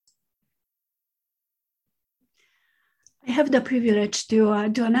I have the privilege to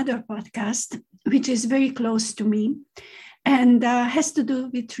do another podcast, which is very close to me and has to do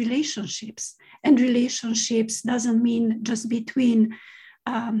with relationships. And relationships doesn't mean just between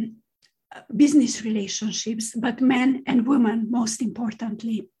um, business relationships, but men and women, most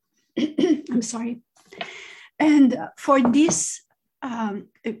importantly. I'm sorry. And for this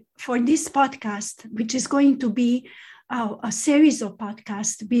podcast, which is going to be a series of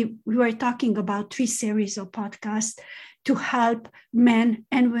podcasts, we were talking about 3 series of podcasts to help men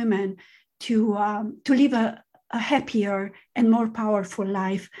and women to live a happier and more powerful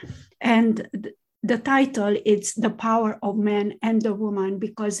life. And the title is The Power of Man and the Woman,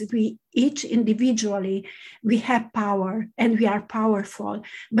 because we each individually, we have power and we are powerful,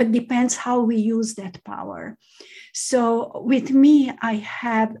 but depends how we use that power. So with me, I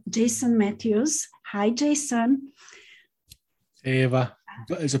have Jason Matthews. Hi, Jason. Hey, Eva.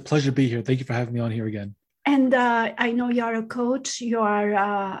 It's a pleasure to be here. Thank you for having me on here again. And I know you are a coach, you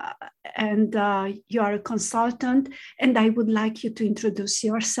are a consultant, and I would like you to introduce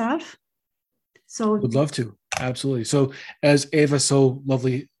yourself. So, would love to. Absolutely. So, as Eva so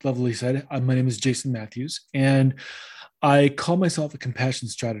lovely said, my name is Jason Matthews, and I call myself a compassion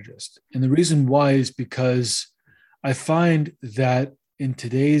strategist. And the reason why is because I find that in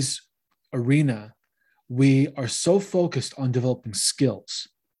today's arena, we are so focused on developing skills.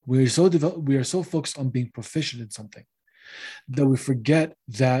 We are so focused on being proficient in something that we forget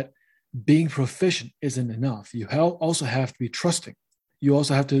that being proficient isn't enough. You also have to be trusting. You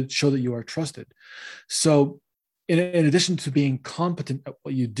also have to show that you are trusted. So in addition to being competent at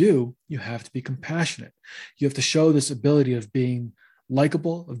what you do, you have to be compassionate. You have to show this ability of being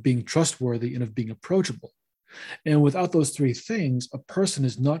likable, of being trustworthy, and of being approachable. And without those 3 things, a person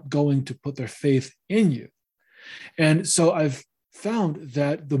is not going to put their faith in you. And so I've found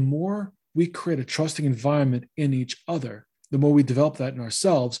that the more we create a trusting environment in each other, the more we develop that in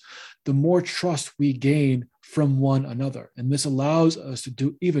ourselves, the more trust we gain from one another. And this allows us to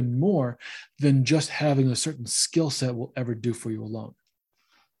do even more than just having a certain skill set will ever do for you alone.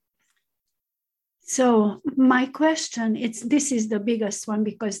 So my question, this is the biggest one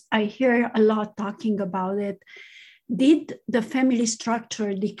because I hear a lot talking about it. Did the family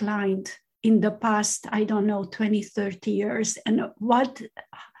structure declined in the past, I don't know, 20, 30 years? And what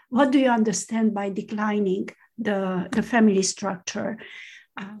do you understand by declining the family structure?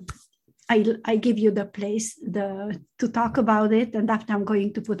 I give you the place to talk about it, and after I'm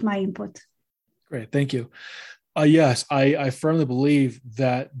going to put my input. Great, thank you. Yes, I firmly believe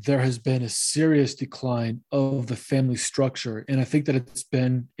that there has been a serious decline of the family structure, and I think that it's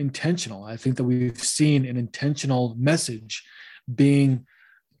been intentional. I think that we've seen an intentional message being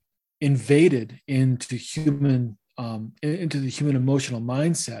invaded into the human emotional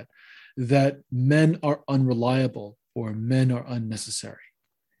mindset that men are unreliable or men are unnecessary,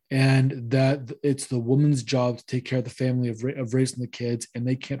 and that it's the woman's job to take care of the family, of raising the kids, and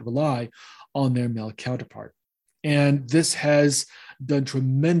they can't rely on their male counterpart. And this has done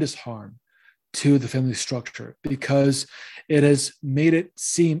tremendous harm to the family structure because it has made it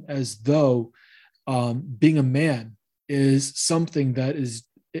seem as though being a man is something that is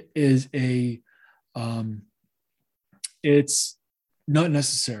it's not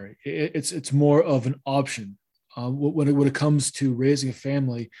necessary. It's more of an option. When it comes to raising a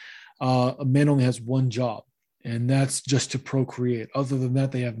family, a man only has one job, and that's just to procreate. Other than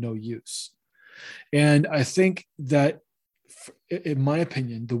that, they have no use. And I think that, in my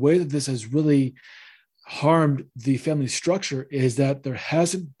opinion, the way that this has really harmed the family structure is that there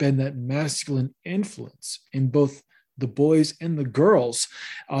hasn't been that masculine influence in both the boys and the girls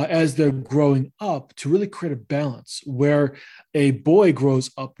as they're growing up to really create a balance where a boy grows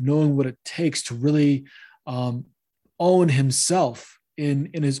up knowing what it takes to really own himself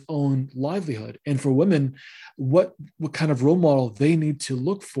in his own livelihood. And for women, what kind of role model they need to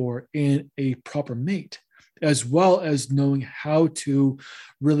look for in a proper mate, as well as knowing how to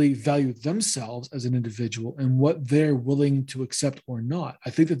really value themselves as an individual and what they're willing to accept or not. I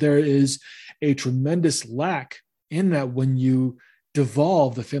think that there is a tremendous lack in that when you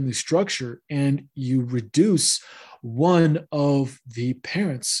devolve the family structure and you reduce one of the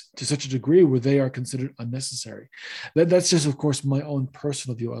parents to such a degree where they are considered unnecessary. That's just, of course, my own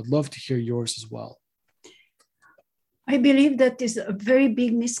personal view. I'd love to hear yours as well. I believe that is a very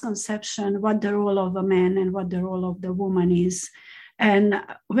big misconception what the role of a man and what the role of the woman is. And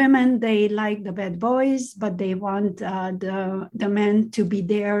women, they like the bad boys, but they want the men to be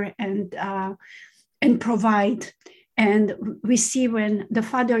there and provide. And we see when the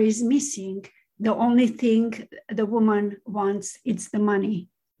father is missing, the only thing the woman wants is the money.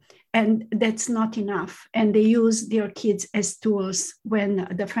 and that's not enough. And they use their kids as tools when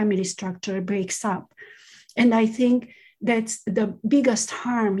the family structure breaks up. And I think that's the biggest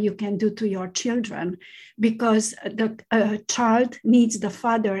harm you can do to your children, because the child needs the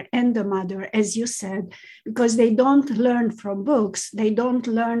father and the mother, as you said, because they don't learn from books. They don't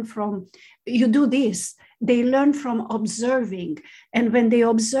learn from, you do this. They learn from observing. And when they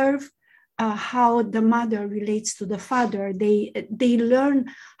observe how the mother relates to the father, they learn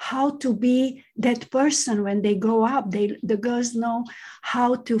how to be that person when they grow up. The girls know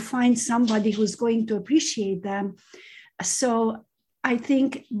how to find somebody who's going to appreciate them. So I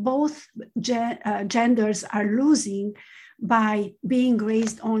think both genders are losing by being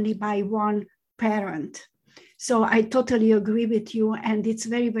raised only by one parent. So I totally agree with you. And it's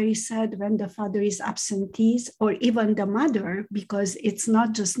very, very sad when the father is absentee, or even the mother, because it's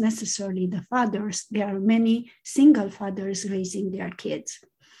not just necessarily the fathers. There are many single fathers raising their kids.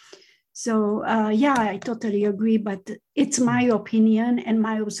 So yeah, I totally agree, but it's my opinion and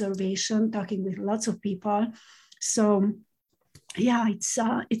my observation, talking with lots of people. So yeah,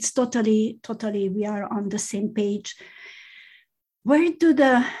 it's totally, we are on the same page.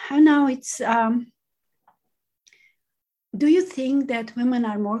 Do you think that women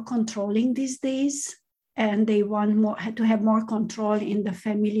are more controlling these days, and they want to have more control in the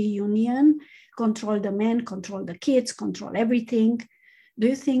family union, control the men, control the kids, control everything? Do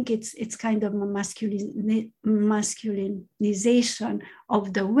you think it's kind of a masculinization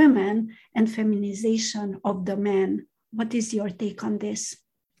of the women and feminization of the men? What is your take on this?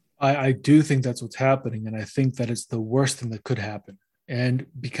 I do think that's what's happening, and I think that it's the worst thing that could happen. And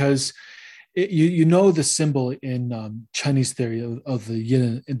because you know the symbol in Chinese theory of the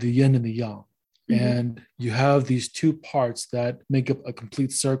yin and the yang, mm-hmm. and you have these two parts that make up a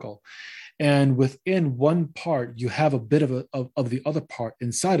complete circle, and within one part you have a bit of the other part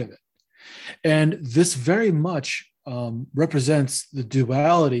inside of it, and this very much represents the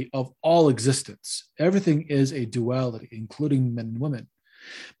duality of all existence. Everything is a duality, including men and women.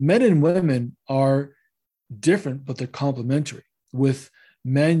 Men and women are different, but they're complementary. With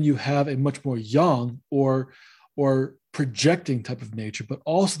men, you have a much more yang or projecting type of nature, but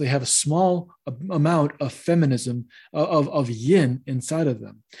also they have a small amount of feminism, of yin inside of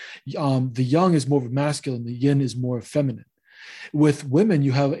them. The yang is more of a masculine, the yin is more feminine. With women,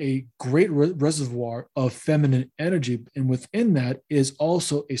 you have a great reservoir of feminine energy, and within that is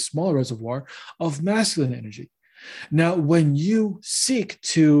also a small reservoir of masculine energy. Now, when you seek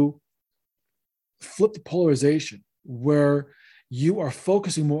to flip the polarization, where you are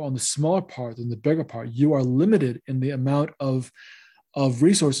focusing more on the smaller part than the bigger part, you are limited in the amount of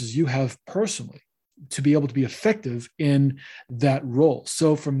resources you have personally to be able to be effective in that role.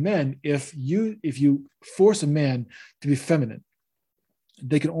 So for men, if you force a man to be feminine,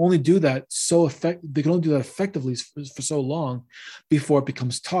 they can only do that effectively for so long before it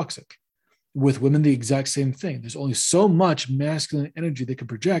becomes toxic. With women, the exact same thing. There's only so much masculine energy they can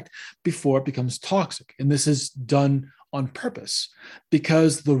project before it becomes toxic. And this is done on purpose,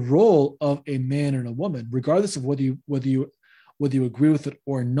 because the role of a man and a woman, regardless of whether you agree with it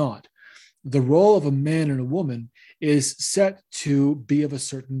or not, the role of a man and a woman is set to be of a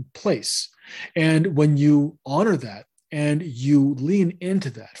certain place. And when you honor that and you lean into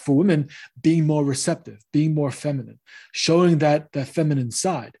that, for women being more receptive, being more feminine, showing that feminine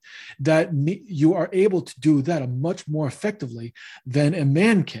side, you are able to do that much more effectively than a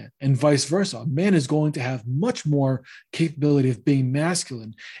man can, and vice versa. A man is going to have much more capability of being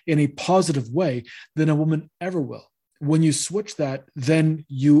masculine in a positive way than a woman ever will. When you switch that, then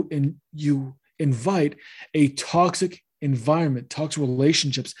you invite a toxic environment, toxic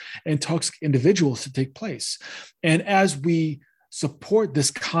relationships, and toxic individuals to take place. And as we support this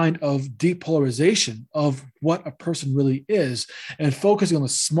kind of depolarization of what a person really is, and focusing on the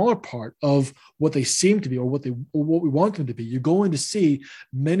smaller part of what they seem to be, or what we want them to be, you're going to see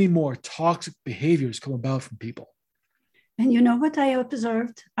many more toxic behaviors come about from people. And you know what I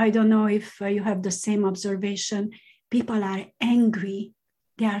observed? I don't know if you have the same observation. People are angry.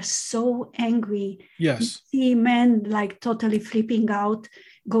 They are so angry. Yes. You see men like totally flipping out,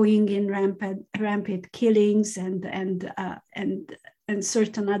 going in rampant killings and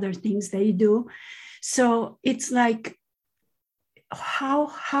certain other things they do. So it's like how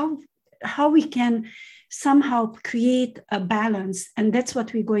we can somehow create a balance. And that's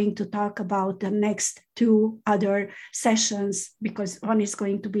what we're going to talk about the next two other sessions, because one is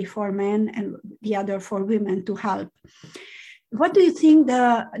going to be for men and the other for women to help. What do you think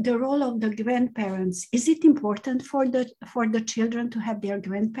the role of the grandparents? Is it important for the children to have their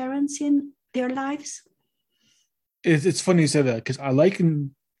grandparents in their lives? It's funny you say that, because I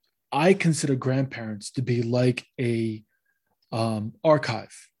liken I consider grandparents to be like a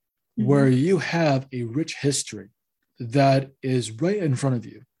archive where Mhm. you have a rich history that is right in front of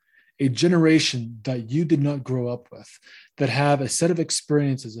you, a generation that you did not grow up with, that have a set of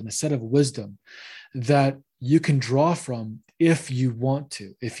experiences and a set of wisdom that you can draw from if you want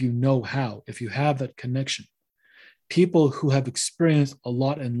to, if you know how, if you have that connection. People who have experienced a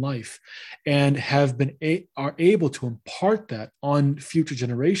lot in life and are able to impart that on future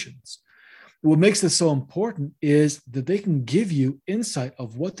generations. What makes this so important is that they can give you insight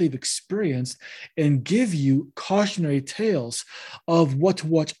of what they've experienced and give you cautionary tales of what to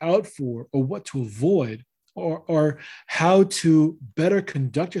watch out for or what to avoid, or how to better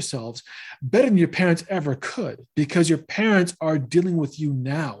conduct yourselves better than your parents ever could, because your parents are dealing with you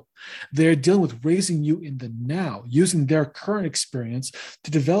now. They're dealing with raising you in the now, using their current experience to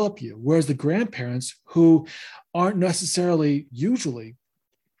develop you. Whereas the grandparents, who aren't necessarily usually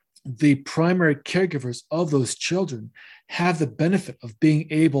the primary caregivers of those children, have the benefit of being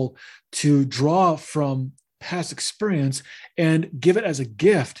able to draw from past experience and give it as a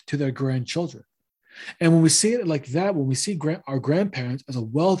gift to their grandchildren. And when we see it like that, when we see our grandparents as a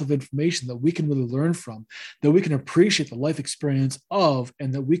wealth of information that we can really learn from, that we can appreciate the life experience of,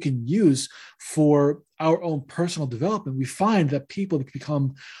 and that we can use for our own personal development, we find that people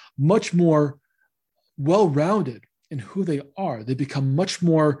become much more well-rounded in who they are. They become much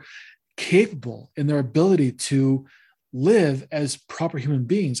more capable in their ability to live as proper human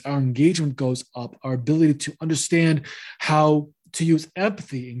beings. Our engagement goes up. Our ability to understand how to use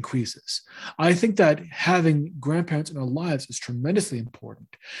empathy increases. I think that having grandparents in our lives is tremendously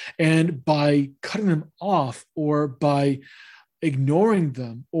important. And by cutting them off, or by ignoring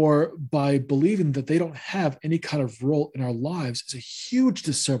them, or by believing that they don't have any kind of role in our lives, is a huge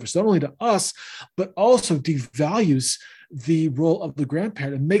disservice, not only to us, but also devalues the role of the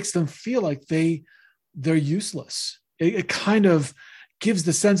grandparent and makes them feel like they're useless. It kind of gives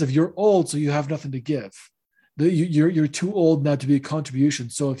the sense of, you're old, so you have nothing to give. You're too old now to be a contribution.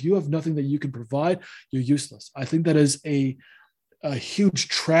 So if you have nothing that you can provide, you're useless. I think that is a huge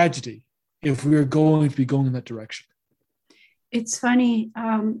tragedy if we are going to be going in that direction. It's funny.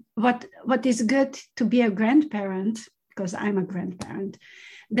 What is good to be a grandparent, because I'm a grandparent,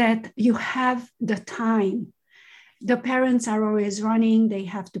 that you have the time. The parents are always running, they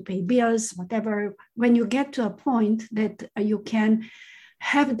have to pay bills, whatever. When you get to a point that you can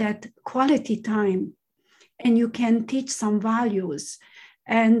have that quality time and you can teach some values.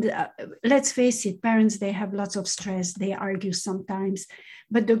 And let's face it, parents, they have lots of stress, they argue sometimes,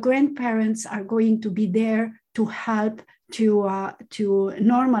 but the grandparents are going to be there to help to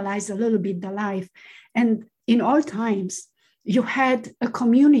normalize a little bit the life. And in all times, you had a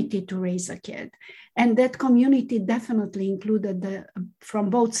community to raise a kid. And that community definitely included from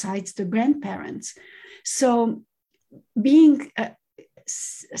both sides, the grandparents. So being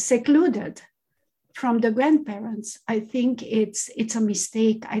secluded from the grandparents, I think it's a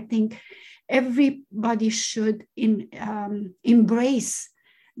mistake. I think everybody should embrace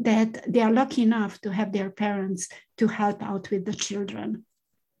that they are lucky enough to have their parents to help out with the children.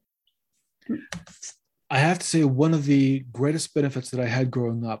 I have to say, one of the greatest benefits that I had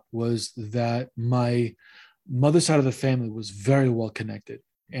growing up was that my mother's side of the family was very well connected.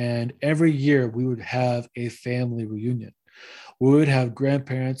 And every year we would have a family reunion. We would have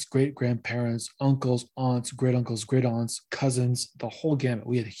grandparents, great grandparents, uncles, aunts, great uncles, great aunts, cousins, the whole gamut.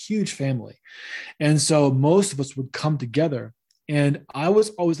 We had a huge family. And so most of us would come together. And I was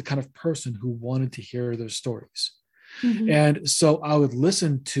always the kind of person who wanted to hear their stories. Mm-hmm. And so I would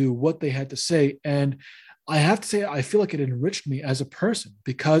listen to what they had to say. And I have to say, I feel like it enriched me as a person,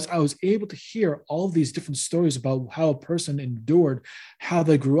 because I was able to hear all of these different stories about how a person endured, how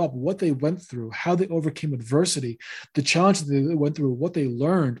they grew up, what they went through, how they overcame adversity, the challenges they went through, what they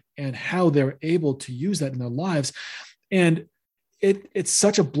learned, and how they're able to use that in their lives. And it's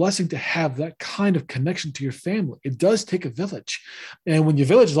such a blessing to have that kind of connection to your family. It does take a village. And when your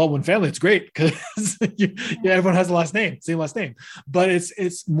village is all one family, it's great, because everyone has the same last name. But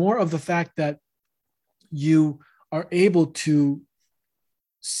it's more of the fact that you are able to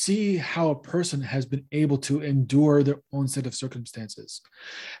see how a person has been able to endure their own set of circumstances,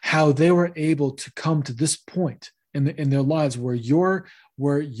 how they were able to come to this point in their lives where your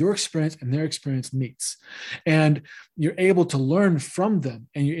experience and their experience meets, and you're able to learn from them,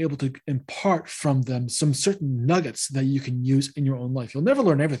 and you're able to impart from them some certain nuggets that you can use in your own life. You'll never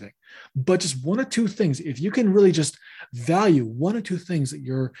learn everything, but just one or two things, if you can really just value one or two things that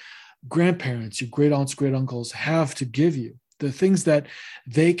your grandparents, your great aunts, great uncles have to give you, the things that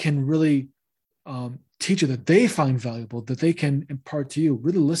they can really teacher that they find valuable, that they can impart to you,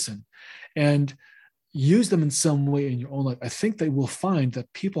 really listen and use them in some way in your own life. I think they will find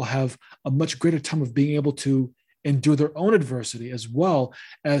that people have a much greater time of being able to endure their own adversity as well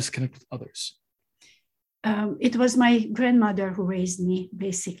as connect with others. It was my grandmother who raised me,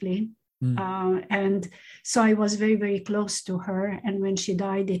 basically. And so I was very, very close to her. And when she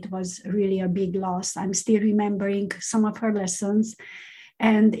died, it was really a big loss. I'm still remembering some of her lessons,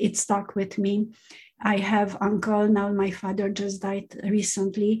 and it stuck with me. I have uncle now. My father just died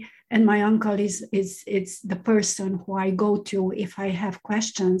recently, and my uncle is the person who I go to if I have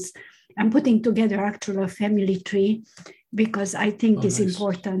questions. I'm putting together actually a family tree, because I think it's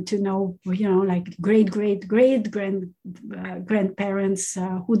important to know, like grandparents,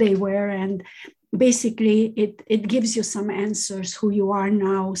 who they were, and basically it gives you some answers who you are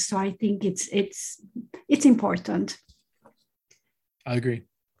now. So I think it's important. I agree.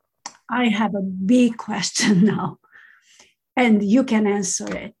 I have a big question now, and you can answer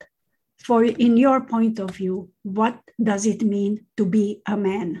it. In your point of view, what does it mean to be a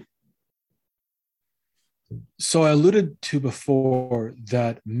man? So I alluded to before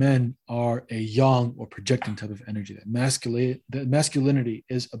that men are a yang or projecting type of energy. That masculinity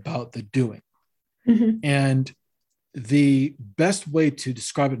is about the doing. Mm-hmm. And the best way to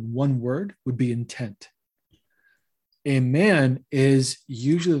describe it in one word would be intent. A man is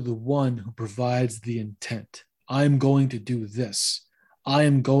usually the one who provides the intent. I'm going to do this. I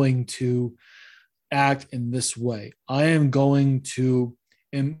am going to act in this way. I am going to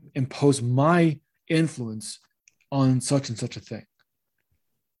impose my influence on such and such a thing.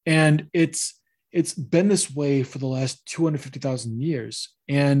 And it's been this way for the last 250,000 years.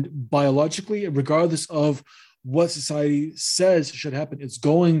 And biologically, regardless of what society says should happen, it's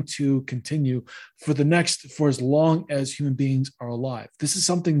going to continue for as long as human beings are alive. This is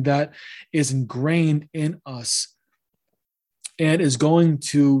something that is ingrained in us and is going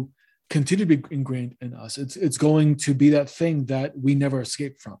to continue to be ingrained in us. It's going to be that thing that we never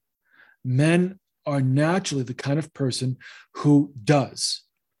escape from. Men are naturally the kind of person who does,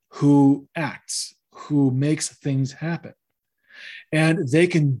 who acts, who makes things happen. And they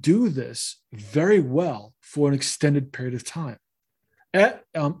can do this very well for an extended period of time.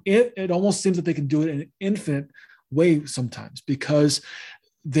 It almost seems that they can do it in an infinite way sometimes, because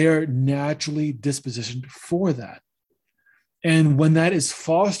they're naturally dispositioned for that. And when that is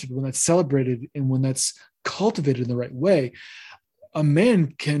fostered, when that's celebrated, and when that's cultivated in the right way, a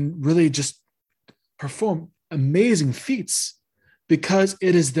man can really just perform amazing feats, because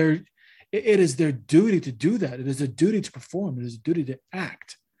it is their duty to do that. It is their duty to perform. It is their duty to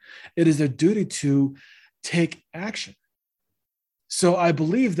act. It is their duty to take action. So I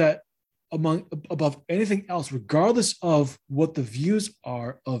believe that above anything else, regardless of what the views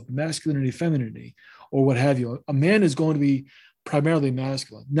are of masculinity, femininity, or what have you, a man is going to be primarily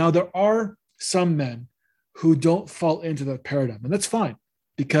masculine. Now, there are some men who don't fall into that paradigm, and that's fine,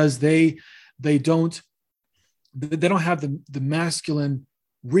 because they don't have the masculine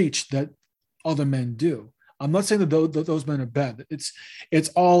reach that other men do. I'm not saying that those men are bad. It's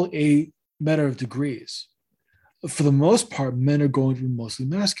all a matter of degrees. For the most part, men are going to be mostly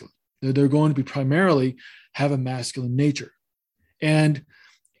masculine. They're going to be primarily have a masculine nature. And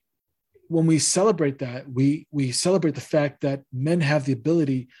when we celebrate that, we celebrate the fact that men have the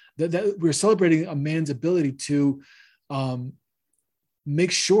ability, that we're celebrating a man's ability to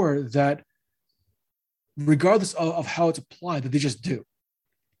make sure that regardless of how it's applied, that they just do.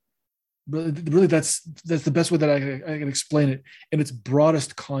 Really, that's the best way that I can explain it in its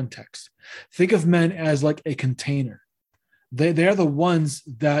broadest context. Think of men as like a container. They are the ones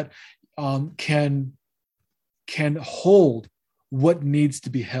that can hold what needs to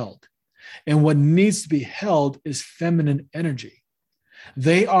be held. And what needs to be held is feminine energy.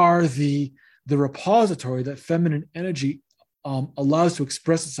 They are the repository that feminine energy allows to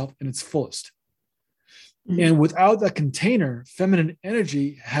express itself in its fullest. Mm-hmm. And without that container, feminine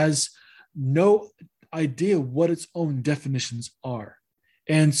energy has no idea what its own definitions are.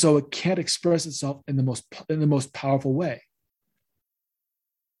 And so it can't express itself in the most powerful way.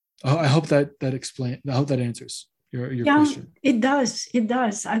 I hope that answers your question. It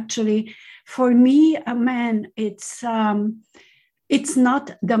does actually. For me, a man, it's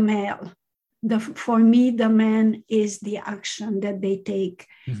not the male. For me, the man is the action that they take.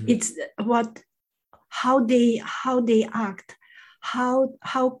 Mm-hmm. It's how they act,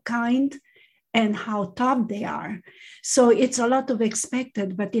 how kind and how tough they are. So it's a lot of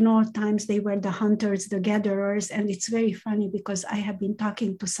expected, but in all times they were the hunters, the gatherers. And it's very funny because I have been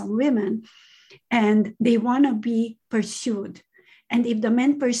talking to some women and they want to be pursued. And if the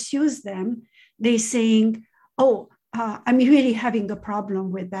man pursues them, they saying, oh, I'm really having a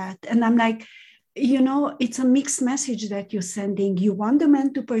problem with that. And I'm like, it's a mixed message that you're sending. You want the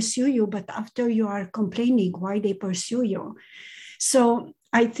man to pursue you, but after you are complaining why they pursue you. So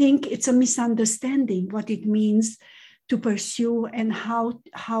I think it's a misunderstanding what it means to pursue and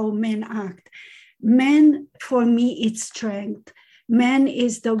how men act. Men, for me, it's strength. Man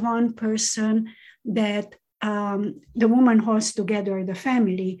is the one person that the woman holds together the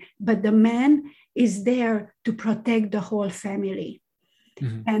family, but the man is there to protect the whole family.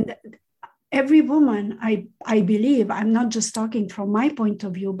 Mm-hmm. And every woman, I believe, I'm not just talking from my point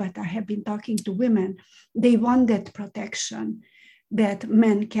of view, but I have been talking to women, they want that protection that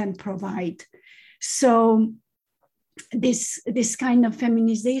men can provide. So this kind of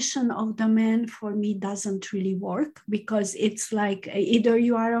feminization of the man for me doesn't really work, because it's like either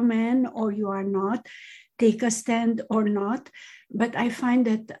you are a man or you are not, take a stand or not. But I find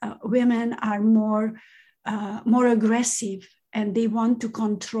that women are more aggressive and they want to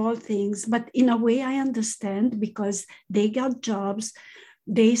control things. But in a way I understand, because they got jobs,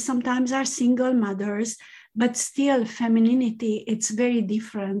 they sometimes are single mothers, but still femininity, it's very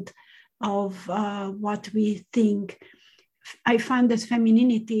different of what we think. I find that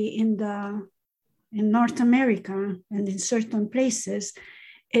femininity in North America and in certain places,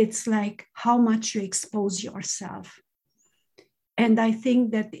 it's like how much you expose yourself. And I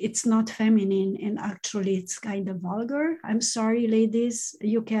think that it's not feminine, and actually it's kind of vulgar. I'm sorry, ladies,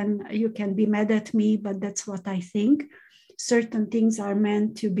 you can be mad at me, but that's what I think. Certain things are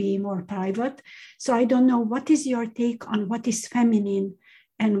meant to be more private. So I don't know, what is your take on what is feminine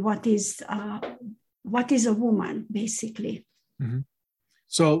and what is a woman, basically? Mm-hmm.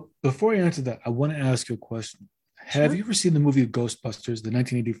 So before I answer that, I want to ask you a question. Have you ever seen the movie Ghostbusters, the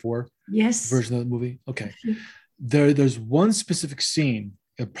 1984 version of the movie? Okay. There's one specific scene.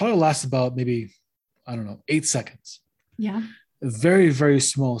 It probably lasts about maybe, 8 seconds. Yeah. A very, very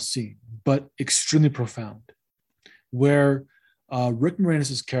small scene, but extremely profound, where Rick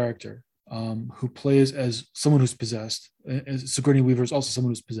Moranis' character, who plays as someone who's possessed, Sigourney Weaver is also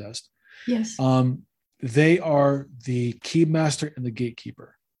someone who's possessed. Yes. They are the keymaster and the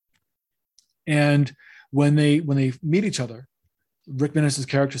gatekeeper. And when they meet each other, Rick Moranis'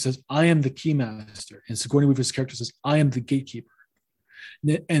 character says, "I am the keymaster," and Sigourney Weaver's character says, "I am the gatekeeper."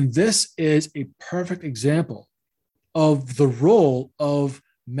 And this is a perfect example of the role of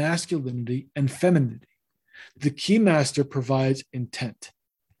masculinity and femininity. The keymaster provides intent.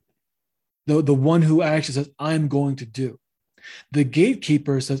 The one who actually says, "I'm going to do." The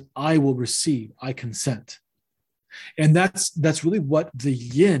gatekeeper says, "I will receive, I consent." And that's really what the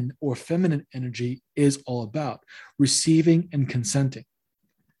yin or feminine energy is all about: receiving and consenting,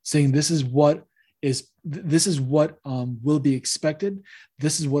 saying this is what will be expected.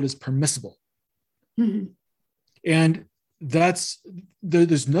 This is what is permissible. Mm-hmm. And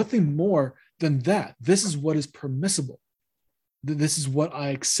there's nothing more than that. This is what is permissible. This is what I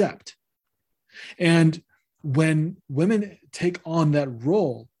accept. And when women take on that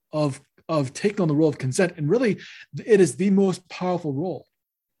role of taking on the role of consent, and really it is the most powerful role.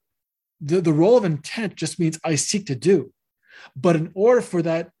 The role of intent just means I seek to do. But in order for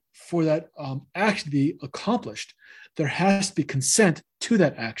that action to be accomplished, there has to be consent to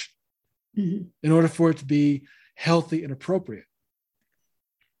that action, mm-hmm. in order for it to be healthy and appropriate.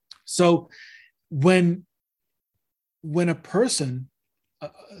 So when a person,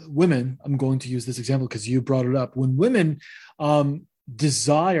 women, I'm going to use this example because you brought it up, when women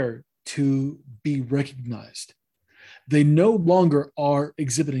desire to be recognized, they no longer are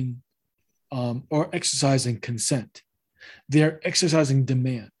exhibiting or exercising consent. They're exercising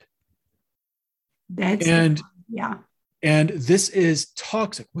demand. And this is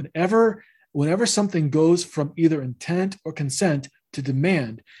toxic. Whenever something goes from either intent or consent to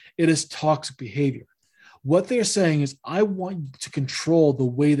demand, it is toxic behavior. What they're saying is, I want to control the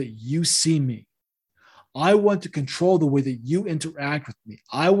way that you see me. I want to control the way that you interact with me.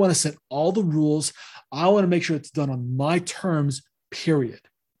 I want to set all the rules. I want to make sure it's done on my terms, period.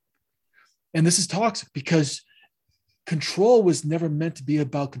 And this is toxic because control was never meant to be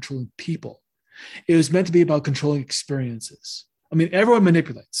about controlling people. It was meant to be about controlling experiences. I mean, everyone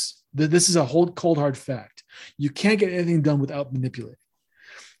manipulates. This is a cold, hard fact. You can't get anything done without manipulating.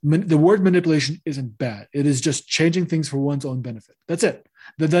 The word manipulation isn't bad. It is just changing things for one's own benefit. That's it.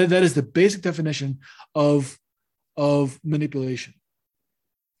 That is the basic definition of manipulation.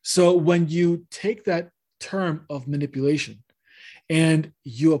 So when you take that term of manipulation and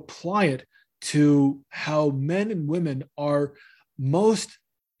you apply it to how men and women are most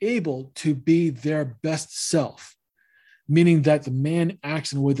able to be their best self, meaning that the man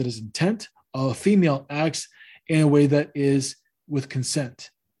acts in a way that is intent a female acts in a way that is with consent.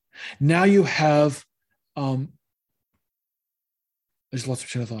 Now you have, I just lost my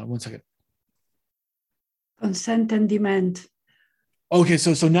train of thought. 1 second. Consent and demand. Okay,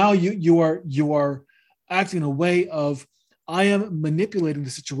 so now you are acting in a way of, I am manipulating the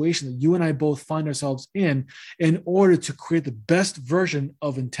situation that you and I both find ourselves in order to create the best version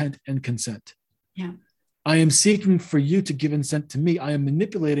of intent and consent. Yeah. I am seeking for you to give consent to me. I am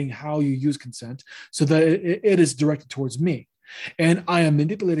manipulating how you use consent so that it is directed towards me. And I am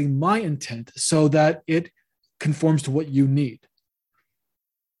manipulating my intent so that it conforms to what you need.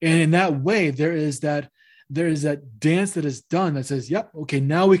 And in that way, there is that dance that is done that says, yep, okay,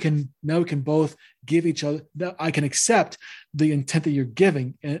 now we can both give each other, I can accept the intent that you're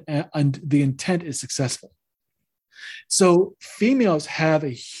giving, and the intent is successful. So females have a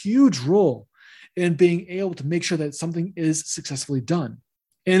huge role in being able to make sure that something is successfully done.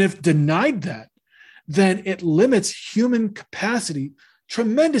 And if denied that, then it limits human capacity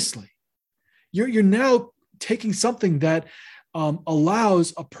tremendously. You're now taking something that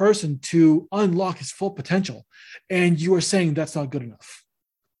allows a person to unlock his full potential, and you are saying that's not good enough.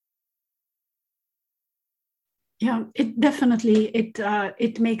 Yeah, it definitely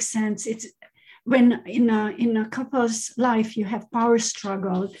it makes sense. It's when in a couple's life you have power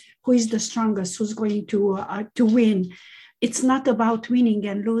struggle. Who is the strongest? Who's going to win? It's not about winning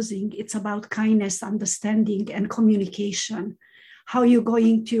and losing. It's about kindness, understanding, and communication. How are you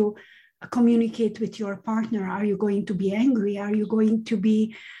going to communicate with your partner? Are you going to be angry? Are you going to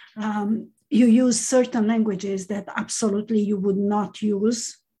be, you use certain languages that absolutely you would not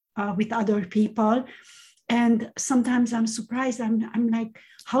use with other people. And sometimes I'm surprised. I'm like,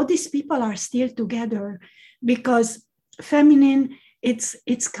 how these people are still together, because feminine,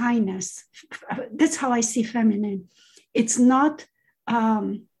 it's kindness. That's how I see feminine. It's not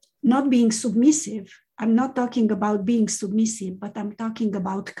being submissive. I'm not talking about being submissive, but I'm talking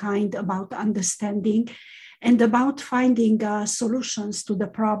about kind, about understanding, and about finding solutions to the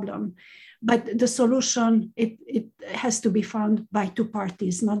problem. But the solution, it has to be found by two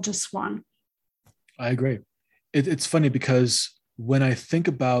parties, not just one. I agree. It's funny because when I think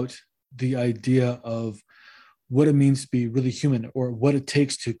about the idea of what it means to be really human, or what it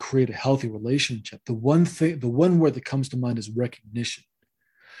takes to create a healthy relationship, the one word that comes to mind is recognition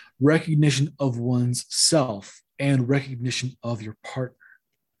of one's self and recognition of your partner.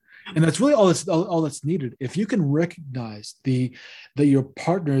 And that's really all that's needed. If you can recognize that your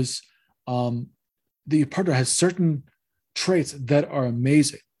partner has certain traits that are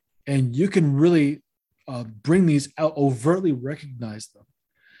amazing, and you can really bring these out, overtly recognize them,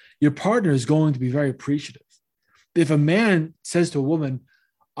 your partner is going to be very appreciative. If a man says to a woman,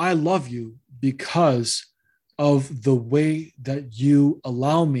 I love you because of the way that you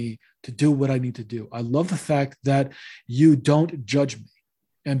allow me to do what I need to do. I love the fact that you don't judge me.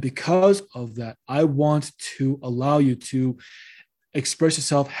 And because of that, I want to allow you to express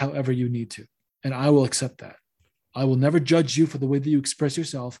yourself however you need to. And I will accept that. I will never judge you for the way that you express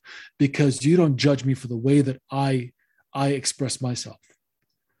yourself, because you don't judge me for the way that I express myself.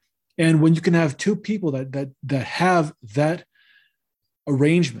 And when you can have two people that have that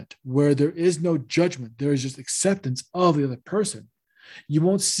arrangement where there is no judgment, there is just acceptance of the other person, you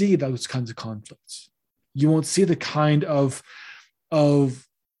won't see those kinds of conflicts. You won't see the kind of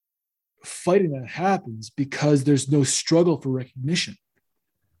fighting that happens, because there's no struggle for recognition.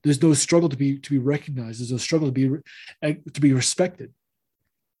 There's no struggle to be recognized. There's no struggle to be respected.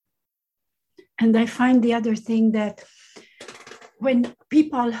 And I find the other thing that when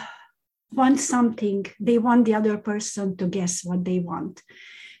people want something, they want the other person to guess what they want.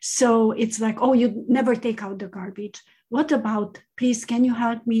 So it's like, oh, you never take out the garbage. What about, please, can you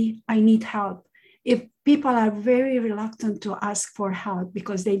help me? I need help. If people are very reluctant to ask for help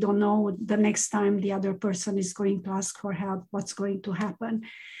because they don't know the next time the other person is going to ask for help, what's going to happen.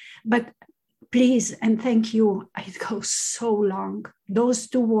 But please and thank you, it goes so long. Those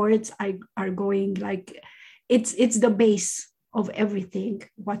two words are going like, it's the base of everything,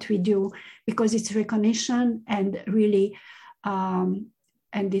 what we do, because it's recognition and really, and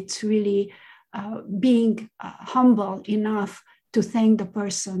it's really being humble enough to thank the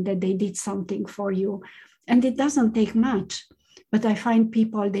person that they did something for you. And it doesn't take much, but I find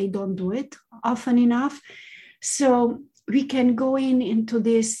people, they don't do it often enough. So we can go into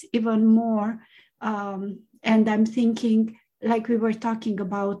this even more. And I'm thinking, like we were talking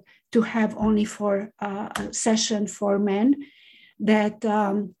about, to have only for a session for men, that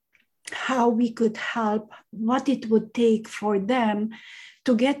how we could help, what it would take for them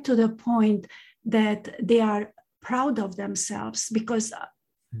to get to the point that they are proud of themselves. Because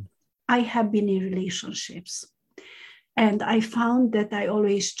I have been in relationships, and I found that I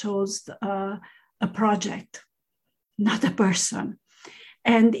always chose a project, not a person.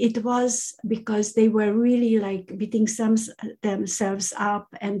 And it was because they were really like beating themselves up,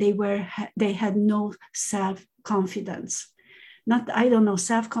 and they had no self-confidence. Not, I don't know,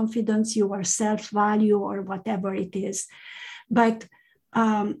 self-confidence, your self-value or whatever it is. But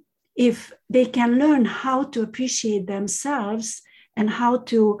if they can learn how to appreciate themselves and how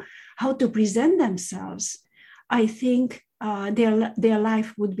to present themselves, I think their life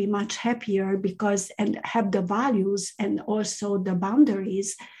would be much happier, because and have the values and also the boundaries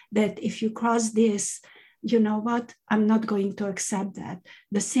that if you cross this, you know what, I'm not going to accept that.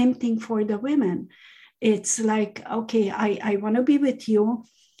 The same thing for the women. It's like, okay, I want to be with you.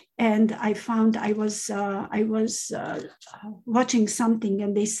 And I found I was watching something,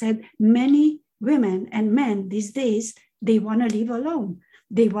 and they said many women and men these days, they want to live alone.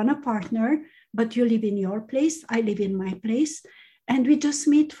 They want a partner, but you live in your place, I live in my place, and we just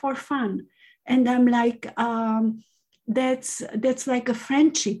meet for fun. And I'm like, that's like a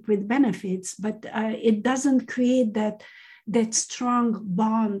friendship with benefits, but it doesn't create that strong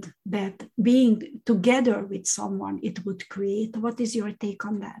bond that being together with someone it would create. What is your take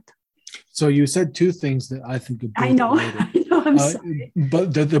on that? So you said two things that I think are both I know, related. I know, I'm sorry. But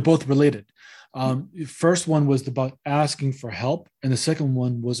they're both related. First one was about asking for help, and the second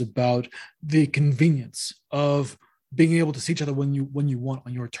one was about the convenience of being able to see each other when you want,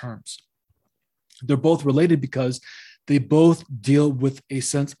 on your terms. They're both related because they both deal with a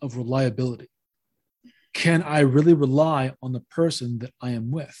sense of reliability. Can I really rely on the person that I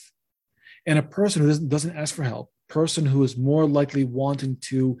am with? And a person who doesn't ask for help, person who is more likely wanting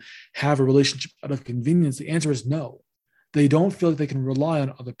to have a relationship out of convenience, the answer is no. They don't feel like they can rely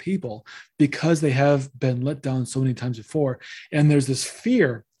on other people because they have been let down so many times before. And there's this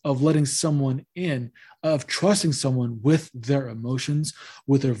fear of letting someone in, of trusting someone with their emotions,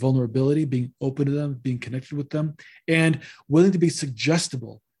 with their vulnerability, being open to them, being connected with them, and willing to be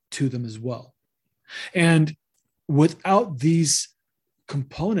suggestible to them as well. And without these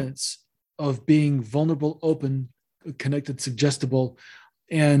components of being vulnerable, open, connected, suggestible,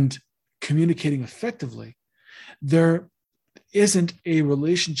 and communicating effectively, there isn't a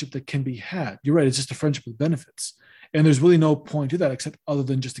relationship that can be had. You're right, it's just a friendship with benefits. And there's really no point to that except other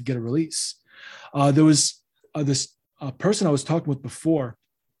than just to get a release. There was this person I was talking with before.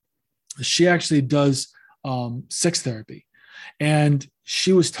 She actually does sex therapy. And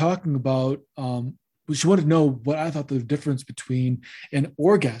she was talking about, she wanted to know what I thought the difference between an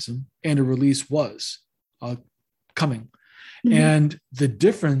orgasm and a release was, coming. Mm-hmm. And the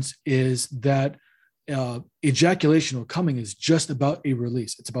difference is that ejaculation or coming is just about a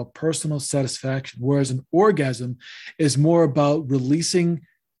release. It's about personal satisfaction, whereas an orgasm is more about releasing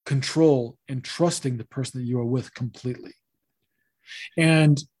control and trusting the person that you are with completely.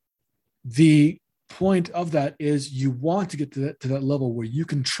 And the point of that is you want to get to that level where you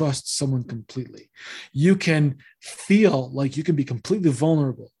can trust someone completely. You can feel like you can be completely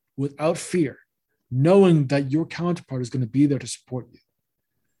vulnerable without fear, knowing that your counterpart is going to be there to support you.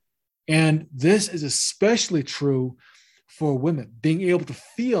 And this is especially true for women, being able to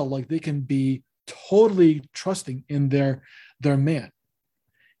feel like they can be totally trusting in their man,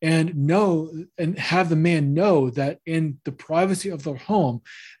 and have the man know that in the privacy of their home,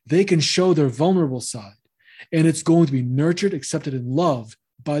 they can show their vulnerable side, and it's going to be nurtured, accepted, and loved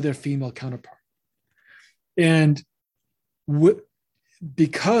by their female counterpart. And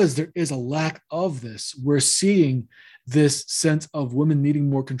because there is a lack of this, we're seeing this sense of women needing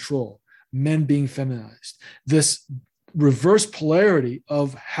more control, men being feminized, this reverse polarity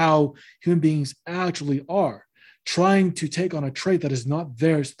of how human beings actually are, trying to take on a trait that is not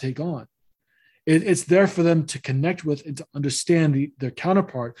theirs to take on. It's there for them to connect with and to understand their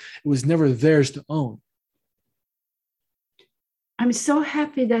counterpart. It was never theirs to own. I'm so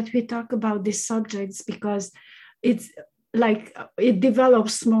happy that we talk about these subjects because it's like it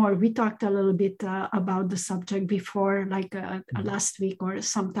develops more. We talked a little bit about the subject before, like last week or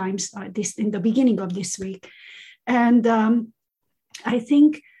sometimes this in the beginning of this week. And I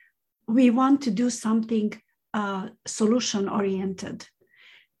think we want to do something solution-oriented,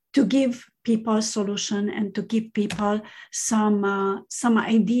 to give people a solution and to give people some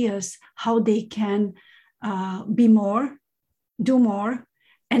ideas how they can be more, do more,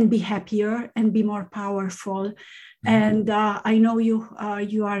 and be happier and be more powerful. Mm-hmm. And I know you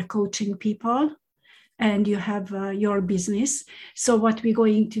are coaching people, and you have your business. So what we're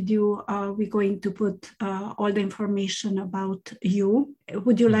going to do, we're going to put all the information about you.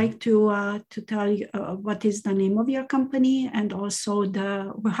 Would you like to tell what is the name of your company and also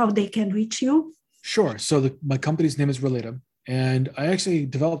how they can reach you? Sure. So my company's name is Relatum, and I actually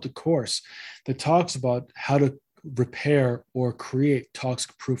developed a course that talks about how to repair or create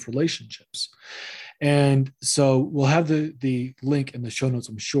toxic-proof relationships. And so we'll have the link in the show notes,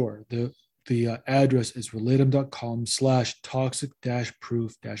 I'm sure. The address is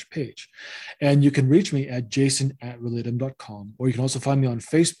relatum.com/toxic-proof-page. And you can reach me at jason@relatum.com, or you can also find me on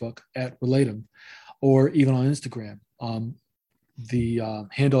Facebook at Relatum, or even on Instagram. The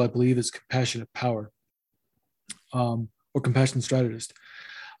handle, I believe, is Compassionate Power, or Compassion Strategist.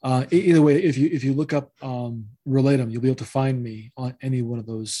 Either way, if you look up Relatum, you'll be able to find me on any one of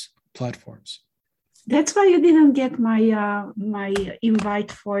those platforms. That's why you didn't get my my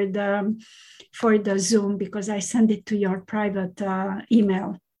invite for the Zoom, because I sent it to your private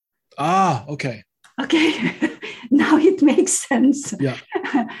email. Ah, okay. Okay, now it makes sense. Yeah.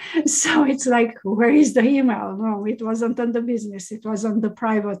 So it's like, where is the email? No, it wasn't on the business; it was on the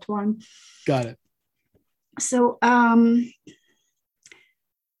private one. Got it. So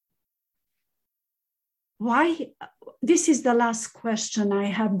why? This is the last question I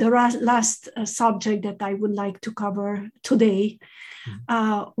have, the last subject that I would like to cover today.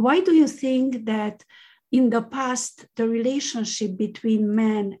 Why do you think that in the past, the relationship between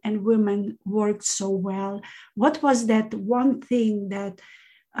men and women worked so well? What was that one thing that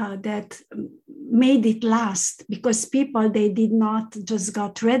made it last? Because people, they did not just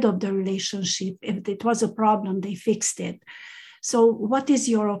got rid of the relationship. If it was a problem, they fixed it. So what is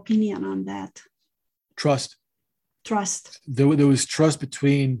your opinion on that? Trust. There was trust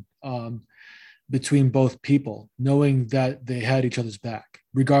between both people, knowing that they had each other's back,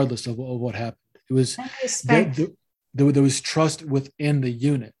 regardless of what happened. It was there was trust within the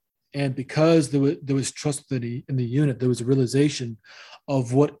unit, and because there was trust in the unit, there was a realization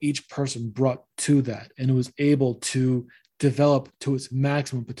of what each person brought to that, and it was able to develop to its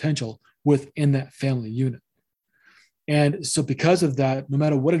maximum potential within that family unit. And so, because of that, no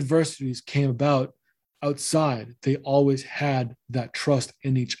matter what adversities came about outside, they always had that trust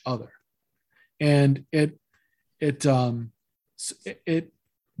in each other. And it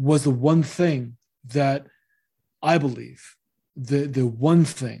was the one thing that I believe, the one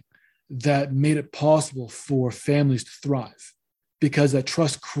thing that made it possible for families to thrive, because that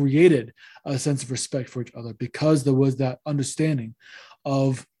trust created a sense of respect for each other, because there was that understanding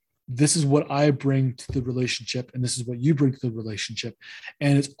of, this is what I bring to the relationship and this is what you bring to the relationship,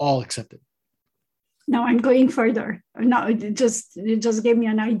 and it's all accepted. Now I'm going further. No, it just gave me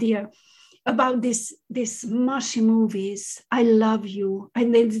an idea about this mushy movies. I love you,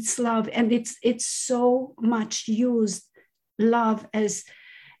 and then it's love, and it's so much used love as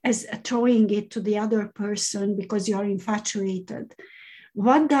throwing it to the other person because you're infatuated.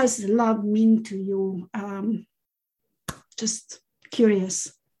 What does love mean to you? Just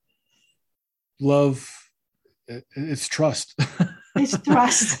curious. Love, it's trust. It's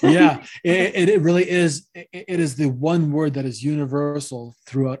trust. Yeah, it really is. It is the one word that is universal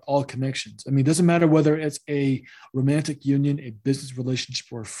throughout all connections. I mean, it doesn't matter whether it's a romantic union, a business relationship,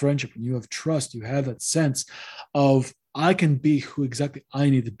 or a friendship. When you have trust, you have that sense of, I can be who exactly I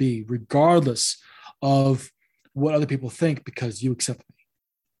need to be, regardless of what other people think, because you accept me.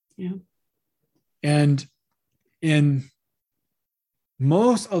 Yeah. And in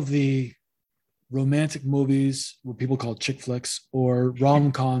most of the romantic movies, what people call chick flicks or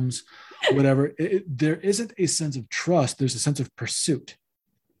rom-coms, whatever, there isn't a sense of trust. There's a sense of pursuit.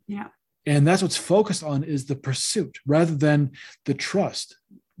 Yeah. And that's what's focused on, is the pursuit rather than the trust.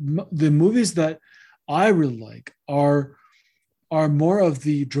 The movies that I really like are more of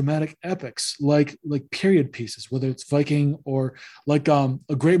the dramatic epics, like period pieces, whether it's Viking or like a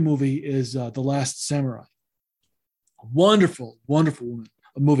great movie is The Last Samurai. Wonderful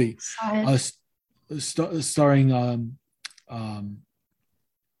movie. Starring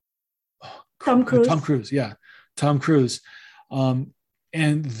Tom Cruise. Tom Cruise.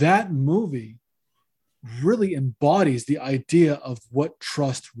 And that movie really embodies the idea of what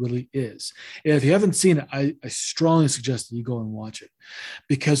trust really is. And if you haven't seen it, I strongly suggest that you go and watch it,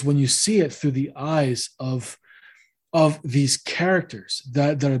 because when you see it through the eyes of these characters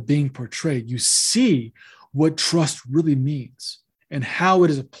that are being portrayed, you see what trust really means and how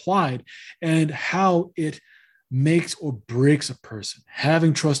it is applied and how it makes or breaks a person.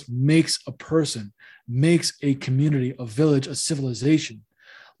 Having trust makes a person, makes a community, a village, a civilization.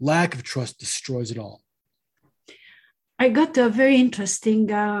 Lack of trust destroys it all. I got a very interesting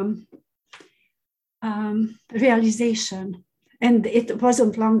realization, and it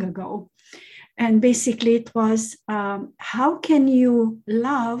wasn't long ago. And basically, it was how can you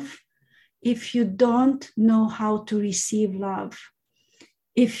love if you don't know how to receive love?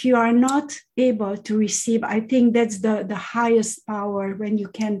 If you are not able to receive, I think that's the highest power, when you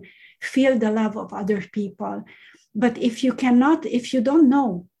can feel the love of other people. But if you cannot, if you don't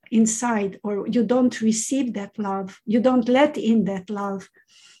know inside, or you don't receive that love, you don't let in that love,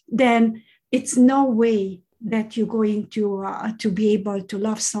 then it's no way that you're going to be able to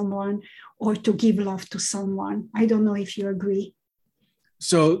love someone or to give love to someone. I don't know if you agree.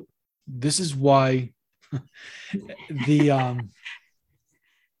 So this is why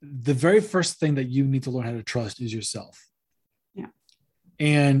the very first thing that you need to learn how to trust is yourself. Yeah.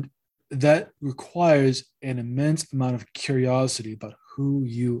 And that requires an immense amount of curiosity about who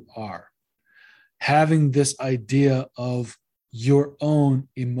you are. Having this idea of your own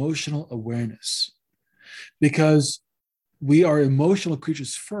emotional awareness. Because we are emotional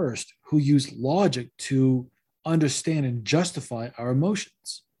creatures first who use logic to understand and justify our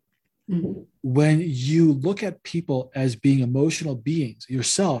emotions. Mm-hmm. When you look at people as being emotional beings,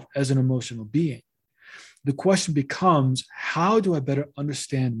 yourself as an emotional being, the question becomes, how do I better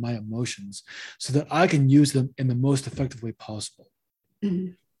understand my emotions so that I can use them in the most effective way possible?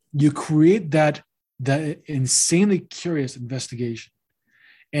 Mm-hmm. You create that insanely curious investigation.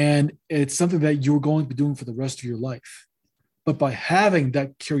 And it's something that you're going to be doing for the rest of your life. But by having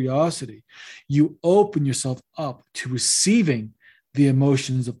that curiosity, you open yourself up to receiving the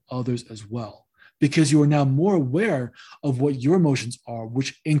emotions of others as well, because you are now more aware of what your emotions are,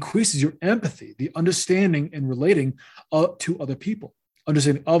 which increases your empathy, the understanding and relating to other people,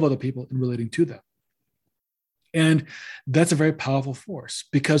 understanding of other people and relating to them. And that's a very powerful force,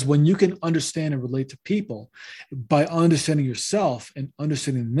 because when you can understand and relate to people by understanding yourself and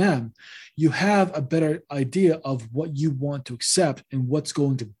understanding them, you have a better idea of what you want to accept and what's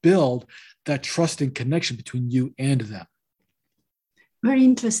going to build that trusting connection between you and them. Very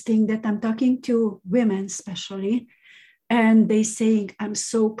interesting that I'm talking to women especially, and they saying, I'm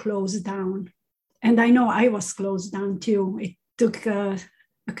so closed down. And I know I was closed down too. It took a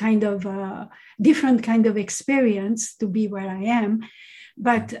kind of different kind of experience to be where I am.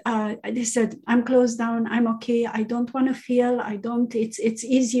 But they said, I'm closed down. I'm okay. I don't want to feel. It's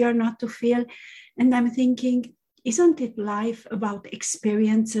easier not to feel. And I'm thinking, isn't it life about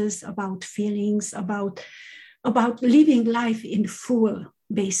experiences, about feelings, about living life in full,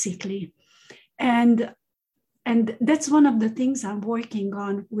 basically? And that's one of the things I'm working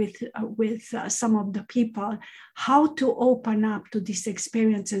on with some of the people, how to open up to these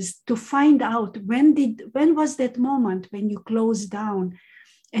experiences, to find out when was that moment when you close down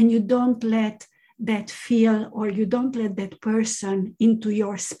and you don't let that feel, or you don't let that person into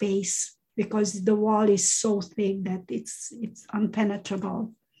your space, because the wall is so thick that it's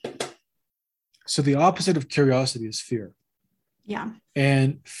impenetrable. So the opposite of curiosity is fear. Yeah.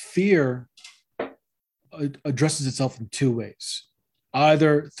 And fear addresses itself in two ways,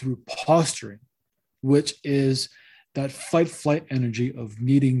 either through posturing, which is that fight-flight energy of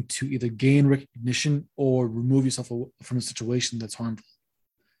needing to either gain recognition or remove yourself from a situation that's harmful.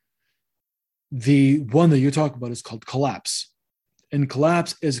 The one that you're talking about is called collapse. And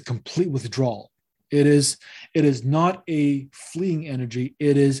collapse is a complete withdrawal. It is not a fleeing energy,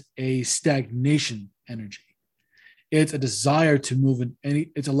 it is a stagnation energy. It's a desire to move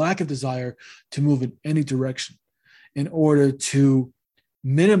it's a lack of desire to move in any direction in order to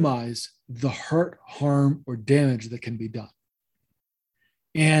minimize the hurt, harm, or damage that can be done.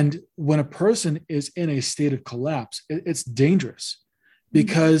 And when a person is in a state of collapse, it's dangerous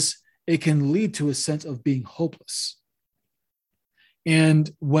because it can lead to a sense of being hopeless. And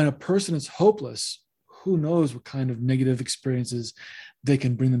when a person is hopeless, who knows what kind of negative experiences they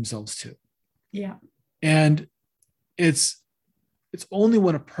can bring themselves to. Yeah. And it's only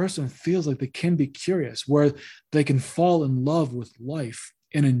when a person feels like they can be curious, where they can fall in love with life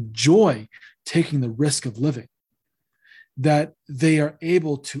and enjoy taking the risk of living, that they are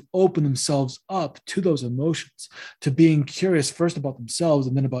able to open themselves up to those emotions, to being curious first about themselves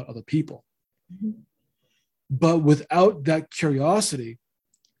and then about other people. Mm-hmm. But without that curiosity,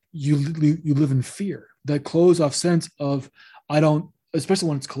 you live in fear, that closed off sense of, especially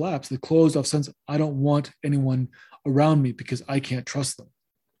when it's collapsed, the closed off sense of, I don't want anyone around me because I can't trust them.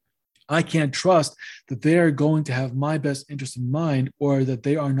 I can't trust that they are going to have my best interest in mind, or that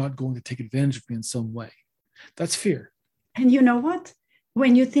they are not going to take advantage of me in some way. That's fear. And you know what?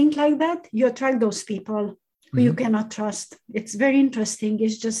 When you think like that, you attract those people who you cannot trust. It's very interesting.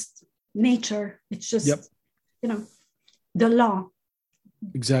 It's just nature. It's just, the law.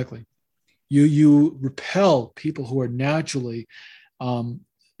 Exactly. You repel people who are naturally in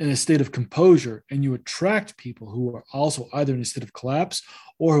a state of composure, and you attract people who are also either in a state of collapse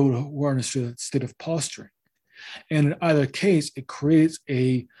or who are in a state of posturing. And in either case, it creates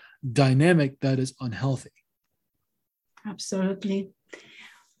a dynamic that is unhealthy. Absolutely.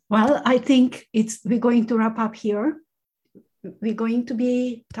 Well, I think we're going to wrap up here. We're going to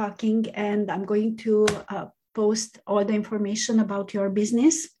be talking, and I'm going to post all the information about your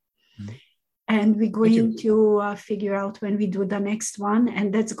business. Mm-hmm. And we're going to figure out when we do the next one,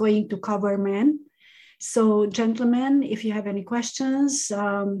 and that's going to cover men. So, gentlemen, if you have any questions,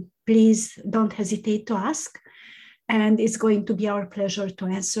 please don't hesitate to ask. And it's going to be our pleasure to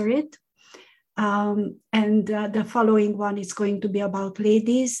answer it. The following one is going to be about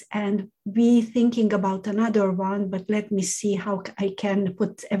ladies, and we're thinking about another one, but let me see how I can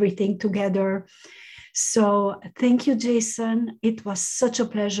put everything together. So thank you, Jason. It was such a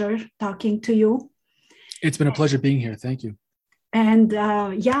pleasure talking to you. It's been a pleasure being here. Thank you. And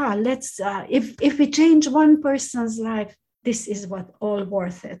let's, if we change one person's life, this is what all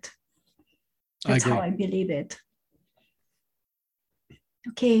worth it. That's how I believe it.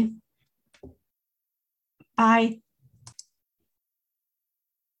 Okay. Bye.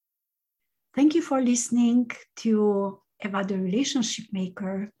 Thank you for listening to Eva the Relationship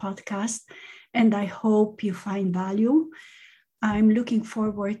Maker podcast, and I hope you find value. I'm looking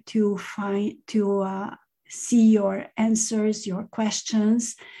forward to see your answers, your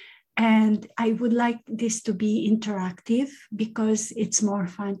questions, and I would like this to be interactive because it's more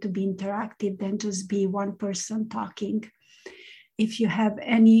fun to be interactive than just be one person talking. If you have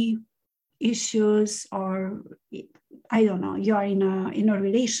any issues, or I don't know, you are in a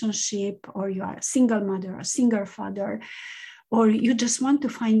relationship, or you are a single mother or single father, or you just want to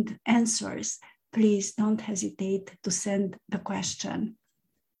find answers, please don't hesitate to send the question.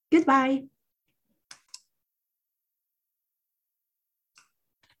 Goodbye.